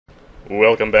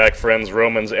Welcome back, friends,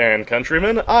 Romans, and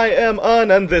countrymen. I am Un,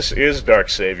 and this is Dark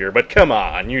Savior, but come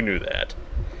on, you knew that.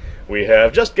 We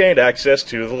have just gained access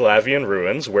to the Lavian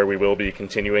Ruins, where we will be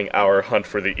continuing our hunt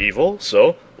for the evil,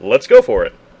 so let's go for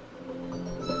it.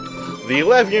 The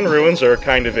Lavian Ruins are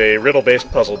kind of a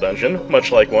riddle-based puzzle dungeon,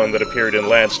 much like one that appeared in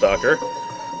Landstalker.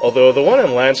 Although the one in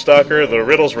Landstalker, the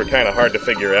riddles were kind of hard to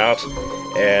figure out,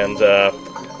 and a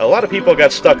lot of people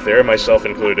got stuck there, myself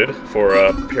included, for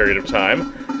a period of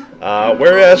time.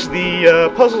 Whereas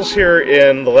the puzzles here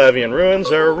in the Lavian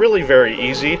Ruins are really very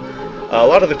easy. A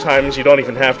lot of the times you don't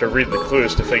even have to read the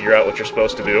clues to figure out what you're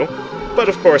supposed to do, but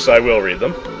of course I will read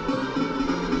them.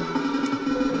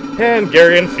 And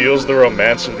Garion feels the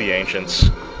romance of the ancients.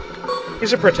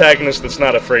 He's a protagonist that's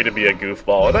not afraid to be a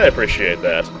goofball, and I appreciate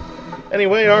that.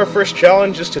 Anyway, our first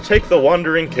challenge is to take the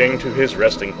Wandering King to his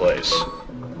resting place.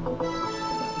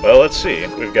 Well, let's see.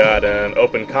 We've got an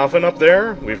open coffin up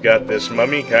there. We've got this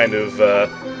mummy kind of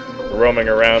roaming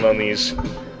around on these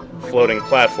floating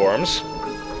platforms.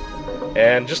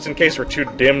 And just in case we're too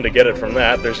dim to get it from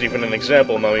that, there's even an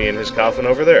example mummy in his coffin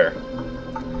over there.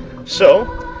 So,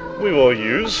 we will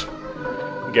use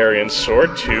Garion's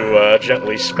sword to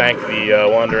gently spank the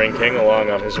Wandering King along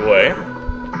on his way.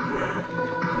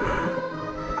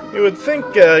 You would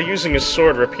think using his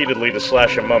sword repeatedly to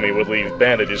slash a mummy would leave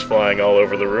bandages flying all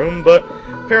over the room, but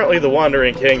apparently the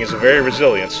Wandering King is a very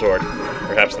resilient sword.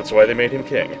 Perhaps that's why they made him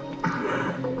king.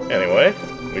 Anyway,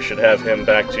 we should have him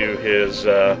back to his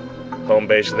home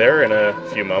base there in a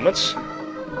few moments.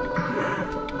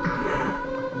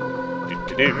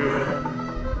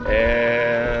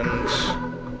 And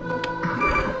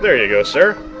there you go,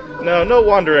 sir. Now, no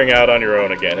wandering out on your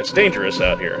own again. It's dangerous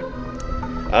out here.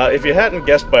 If you hadn't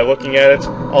guessed by looking at it,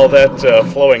 all that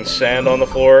flowing sand on the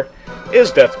floor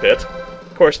is Death Pit.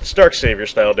 Of course, it's Dark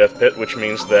Savior-style Death Pit, which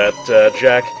means that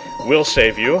Jack will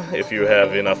save you if you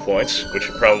have enough points, which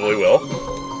you probably will.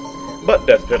 But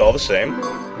Death Pit all the same.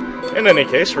 In any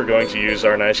case, we're going to use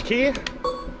our nice key,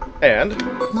 and...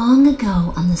 Long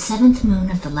ago, on the 7th moon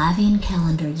of the Lavian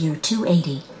calendar, year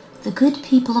 280, the good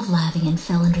people of Lavian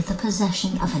fell under the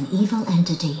possession of an evil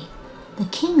entity. The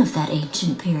king of that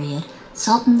ancient period,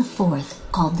 Sultan IV,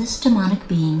 called this demonic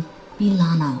being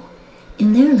Bilano.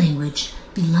 In their language,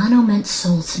 Bilano meant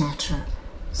soul snatcher.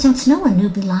 Since no one knew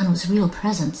Bilano's real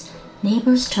presence,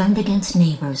 neighbors turned against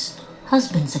neighbors,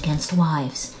 husbands against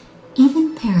wives.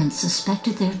 Even parents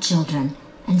suspected their children,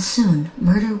 and soon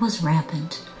murder was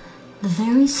rampant. The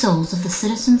very souls of the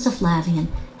citizens of Lavian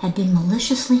had been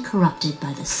maliciously corrupted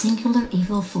by the singular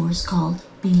evil force called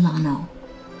Bilano.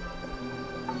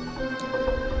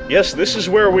 Yes, this is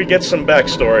where we get some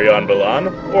backstory on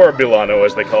Bilan, or Bilano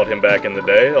as they called him back in the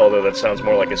day, although that sounds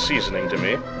more like a seasoning to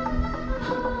me.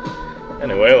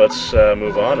 Anyway, let's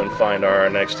move on and find our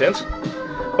next hint.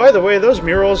 By the way, those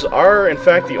murals are, in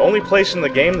fact, the only place in the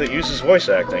game that uses voice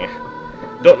acting.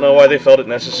 Don't know why they felt it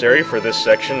necessary for this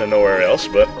section and nowhere else,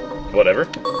 but whatever.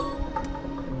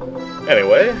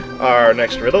 Anyway, our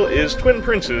next riddle is twin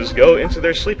princes go into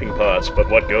their sleeping pods, but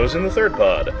what goes in the third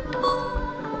pod?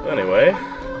 Anyway,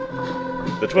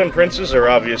 the twin princes are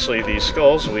obviously the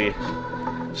skulls we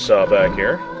saw back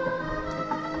here.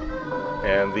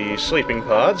 And the sleeping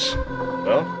pods,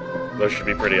 well, those should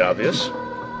be pretty obvious.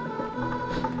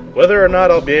 Whether or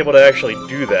not I'll be able to actually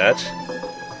do that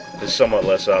is somewhat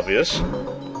less obvious.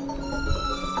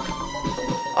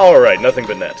 Alright, nothing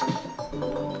but net.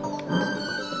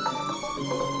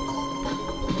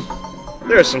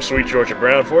 There's some sweet Georgia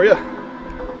Brown for you.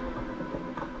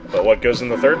 But what goes in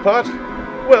the third pot?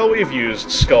 Well, we've used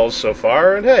skulls so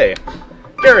far, and hey,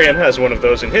 Garion has one of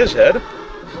those in his head.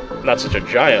 Not such a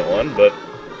giant one, but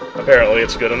apparently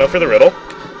it's good enough for the riddle.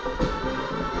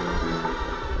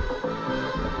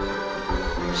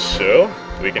 So,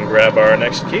 we can grab our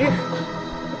next key,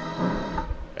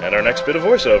 and our next bit of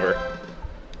voiceover.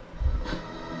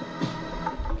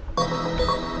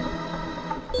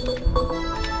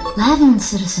 Lavian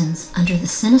citizens, under the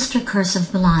sinister curse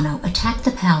of Bilano, attacked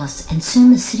the palace, and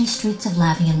soon the city streets of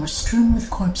Lavian were strewn with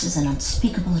corpses and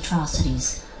unspeakable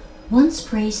atrocities. Once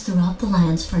praised throughout the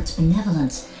lands for its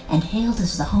benevolence and hailed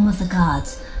as the home of the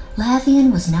gods,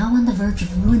 Lavian was now on the verge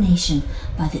of ruination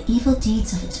by the evil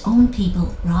deeds of its own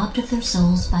people, robbed of their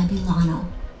souls by Bilano.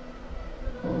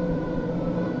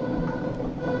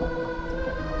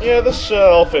 Yeah, this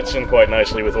all fits in quite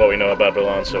nicely with what we know about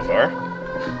Bilan so far.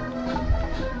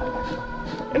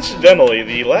 Incidentally,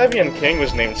 the Lavian king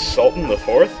was named Sultan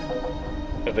IV.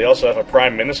 Did they also have a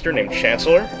prime minister named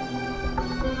Chancellor?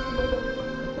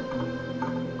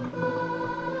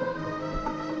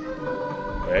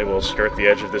 Okay, we'll skirt the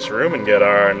edge of this room and get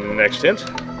our next hint.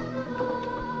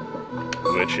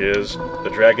 which is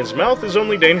the dragon's mouth is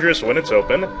only dangerous when it's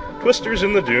open, twisters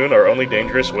in the dune are only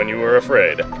dangerous when you are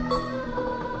afraid.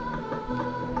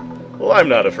 Well, I'm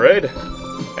not afraid.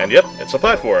 And yep, it's a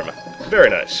platform. Very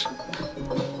nice.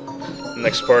 The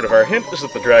next part of our hint is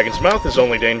that the dragon's mouth is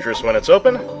only dangerous when it's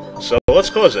open, so let's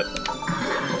close it.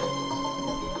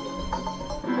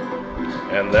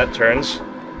 And that turns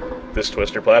this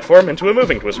twister platform into a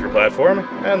moving twister platform,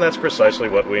 and that's precisely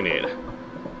what we need.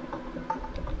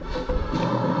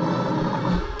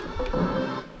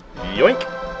 Yoink!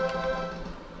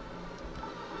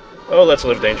 Oh, let's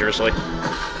live dangerously.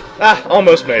 Ah,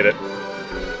 almost made it.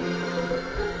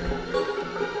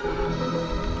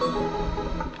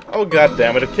 Oh, god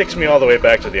damn it, it kicks me all the way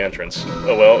back to the entrance.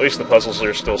 Oh well, at least the puzzles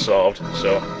are still solved,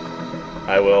 so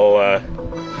I will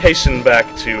hasten back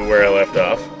to where I left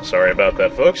off. Sorry about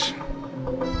that, folks.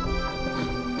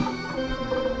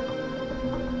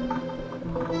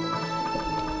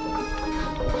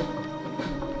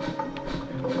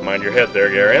 Mind your head there,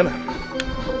 Garion.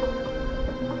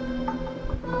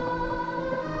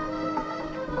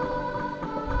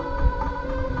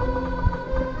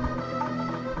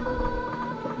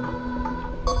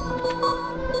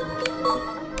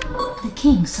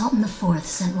 King Sultan IV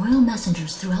sent royal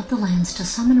messengers throughout the lands to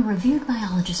summon a revered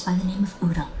biologist by the name of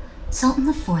Uda. Sultan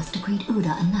IV decreed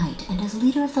Uda a knight, and as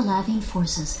leader of the Lavian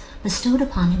forces, bestowed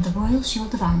upon him the royal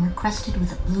shield of armor crested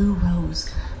with a blue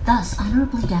rose. Thus,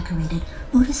 honorably decorated,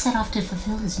 Uda set off to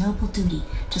fulfill his noble duty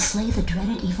to slay the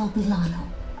dreaded evil Bilano.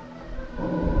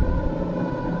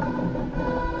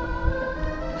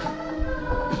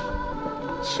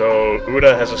 So,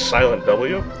 Uda has a silent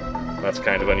W? That's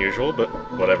kind of unusual, but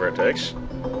whatever it takes.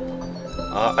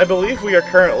 I believe we are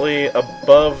currently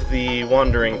above the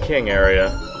Wandering King area.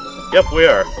 Yep, we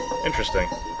are. Interesting.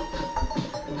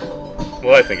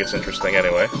 Well, I think it's interesting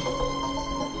anyway.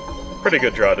 Pretty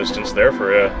good draw distance there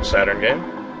for a Saturn game.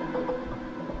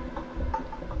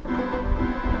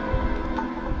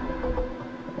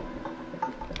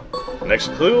 Next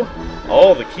clue,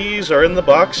 all the keys are in the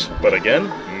box, but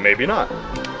again, maybe not.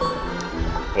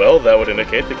 Well, that would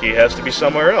indicate the key has to be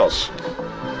somewhere else.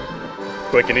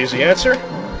 Quick and easy answer,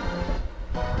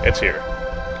 it's here.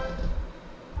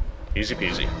 Easy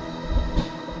peasy.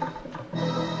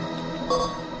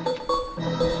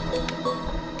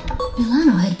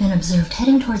 Bilano had been observed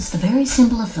heading towards the very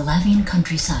symbol of the Lavian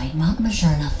countryside, Mount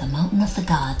Majerna, the Mountain of the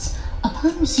Gods.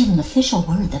 Upon receiving official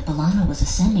word that Bilano was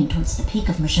ascending towards the peak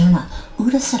of Majerna,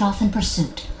 Uda set off in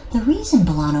pursuit. The reason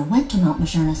Bilano went to Mount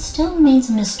Majerna still remains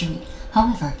a mystery.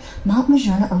 However, Mount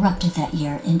Majerna erupted that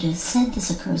year, and it is said this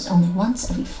occurs only once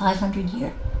every 500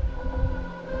 years.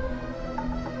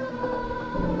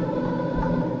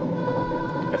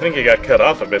 I think you got cut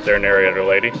off a bit there, narrator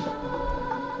lady.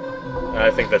 I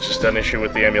think that's just an issue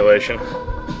with the emulation.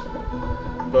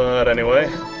 But anyway,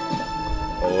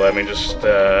 let me just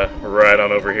ride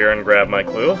on over here and grab my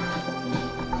clue.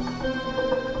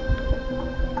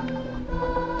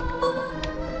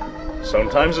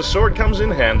 Sometimes a sword comes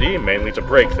in handy, mainly to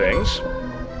break things.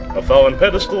 A fallen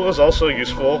pedestal is also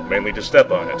useful, mainly to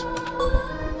step on it.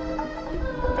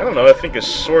 I don't know, I think a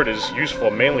sword is useful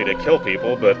mainly to kill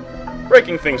people, but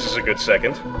breaking things is a good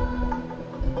second.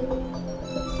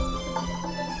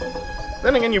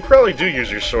 Then again, you probably do use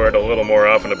your sword a little more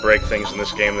often to break things in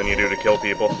this game than you do to kill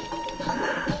people.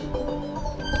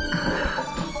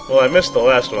 Well, I missed the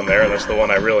last one there, and that's the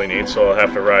one I really need, so I'll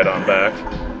have to ride on back.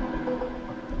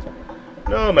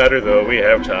 No matter, though, we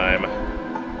have time.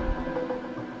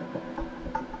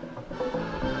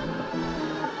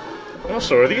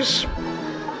 Also, are these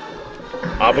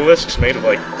obelisks made of,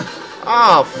 like...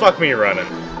 Ah, fuck me running.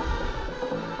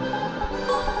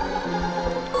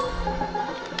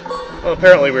 Well,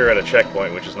 apparently we were at a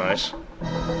checkpoint, which is nice.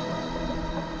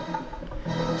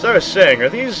 So I was saying, are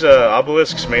these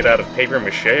obelisks made out of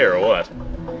papier-mâché or what?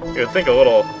 You would think a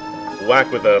little whack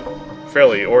with a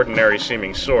fairly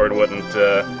ordinary-seeming sword wouldn't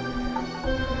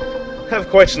have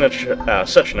quite such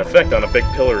an effect on a big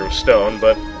pillar of stone,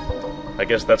 but I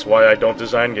guess that's why I don't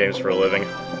design games for a living.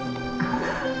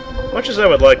 Much as I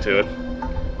would like to,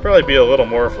 it'd probably be a little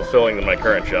more fulfilling than my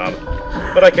current job,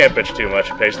 but I can't bitch too much,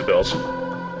 it pays the bills.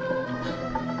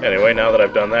 Anyway, now that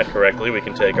I've done that correctly, we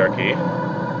can take our key.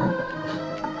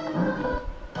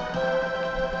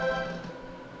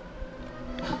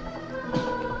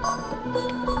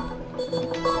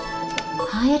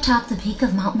 High atop the peak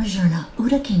of Mount Majerna,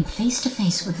 Uda came face to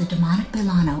face with the demonic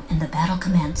Bilano, and the battle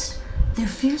commenced. Their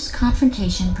fierce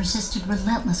confrontation persisted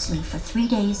relentlessly for 3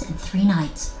 days and 3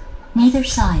 nights. Neither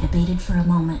side abated for a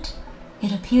moment.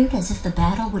 It appeared as if the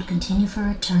battle would continue for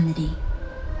eternity.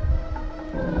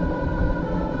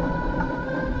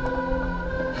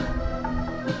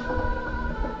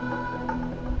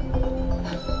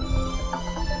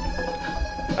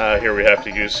 Here we have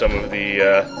to use some of the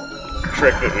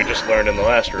trick that we just learned in the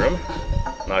last room,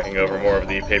 knocking over more of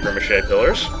the papier-mâché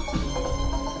pillars.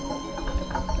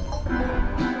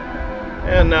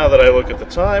 And now that I look at the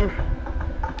time,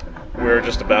 we're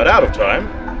just about out of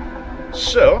time.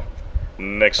 So,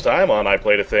 next time on I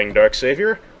Played a Thing, Dark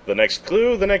Savior, the next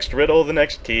clue, the next riddle, the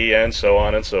next key, and so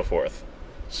on and so forth.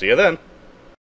 See you then.